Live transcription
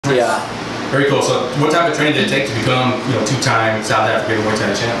Nice. Yeah. Very cool. So what type of training did it take to become, you know, two-time South African Muay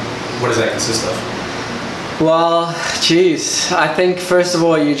Thai champ? What does that consist of? Well, geez, I think first of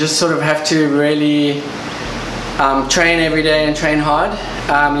all you just sort of have to really train every day and train hard.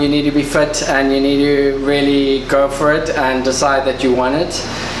 You need to be fit and you need to really go for it and decide that you want it.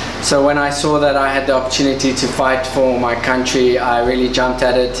 So when I saw that I had the opportunity to fight for my country, I really jumped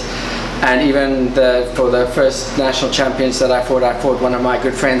at it. And even for the first national champions that I fought one of my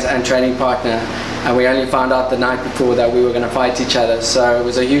good friends and training partner, and we only found out the night before that we were going to fight each other. So it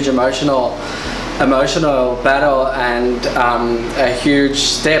was a huge emotional battle and a huge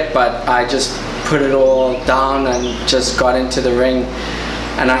step, but I just put it all down and just got into the ring.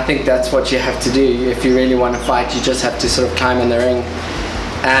 And I think that's what you have to do. If you really want to fight, you just have to sort of climb in the ring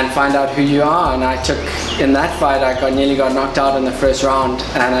and find out who you are. And in that fight, I nearly got knocked out in the first round,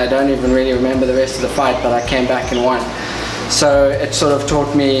 and I don't even really remember the rest of the fight, but I came back and won. So it sort of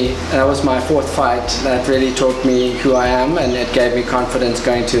taught me, that was my fourth fight, that really taught me who I am, and it gave me confidence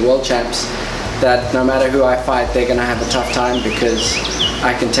going to World Champs, that no matter who I fight, they're gonna have a tough time because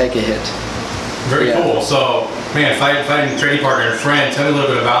I can take a hit. Very cool. So, man, fighting training partner and friend, tell me a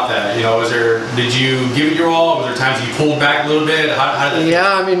little bit about that. You know, did you give it your all? Was there times you pulled back a little bit? How did that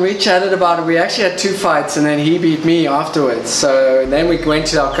Yeah, I mean, we chatted about it. We actually had 2 fights, and then he beat me afterwards. So then we went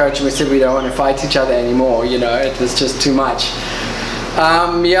to our coach and we said we don't want to fight each other anymore. You know, it was just too much.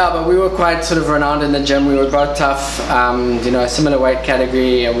 Yeah, but we were quite sort of renowned in the gym. We were both tough, you know, similar weight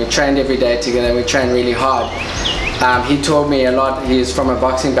category, and we trained every day together. We trained really hard. He taught me a lot. He's from a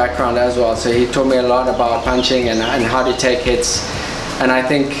boxing background as well, so he taught me a lot about punching and how to take hits. And I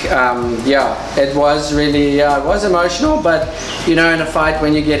think, yeah, it was really, it was emotional, but you know, in a fight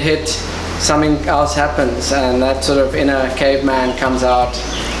when you get hit, something else happens, and that sort of inner caveman comes out,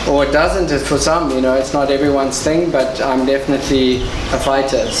 or it doesn't for some, you know, it's not everyone's thing, but I'm definitely a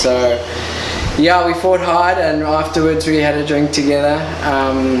fighter. So yeah, we fought hard, and afterwards we had a drink together,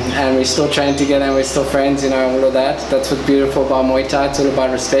 and we still train together, and we're still friends, you know, all of that. That's what's beautiful about Muay Thai. It's all about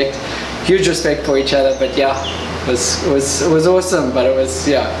respect, huge respect for each other. But yeah, it was awesome. But it was,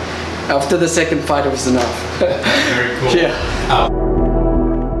 yeah, after the second fight, it was enough. Very cool. Yeah.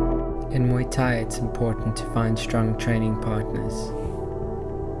 In Muay Thai, it's important to find strong training partners.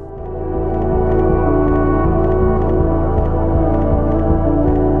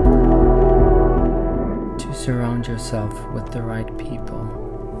 Surround yourself with the right people.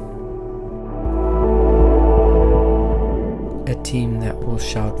 A team that will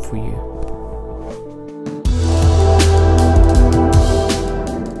shout for you.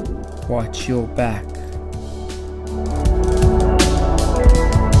 Watch your back.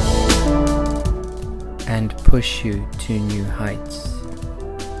 And push you to new heights.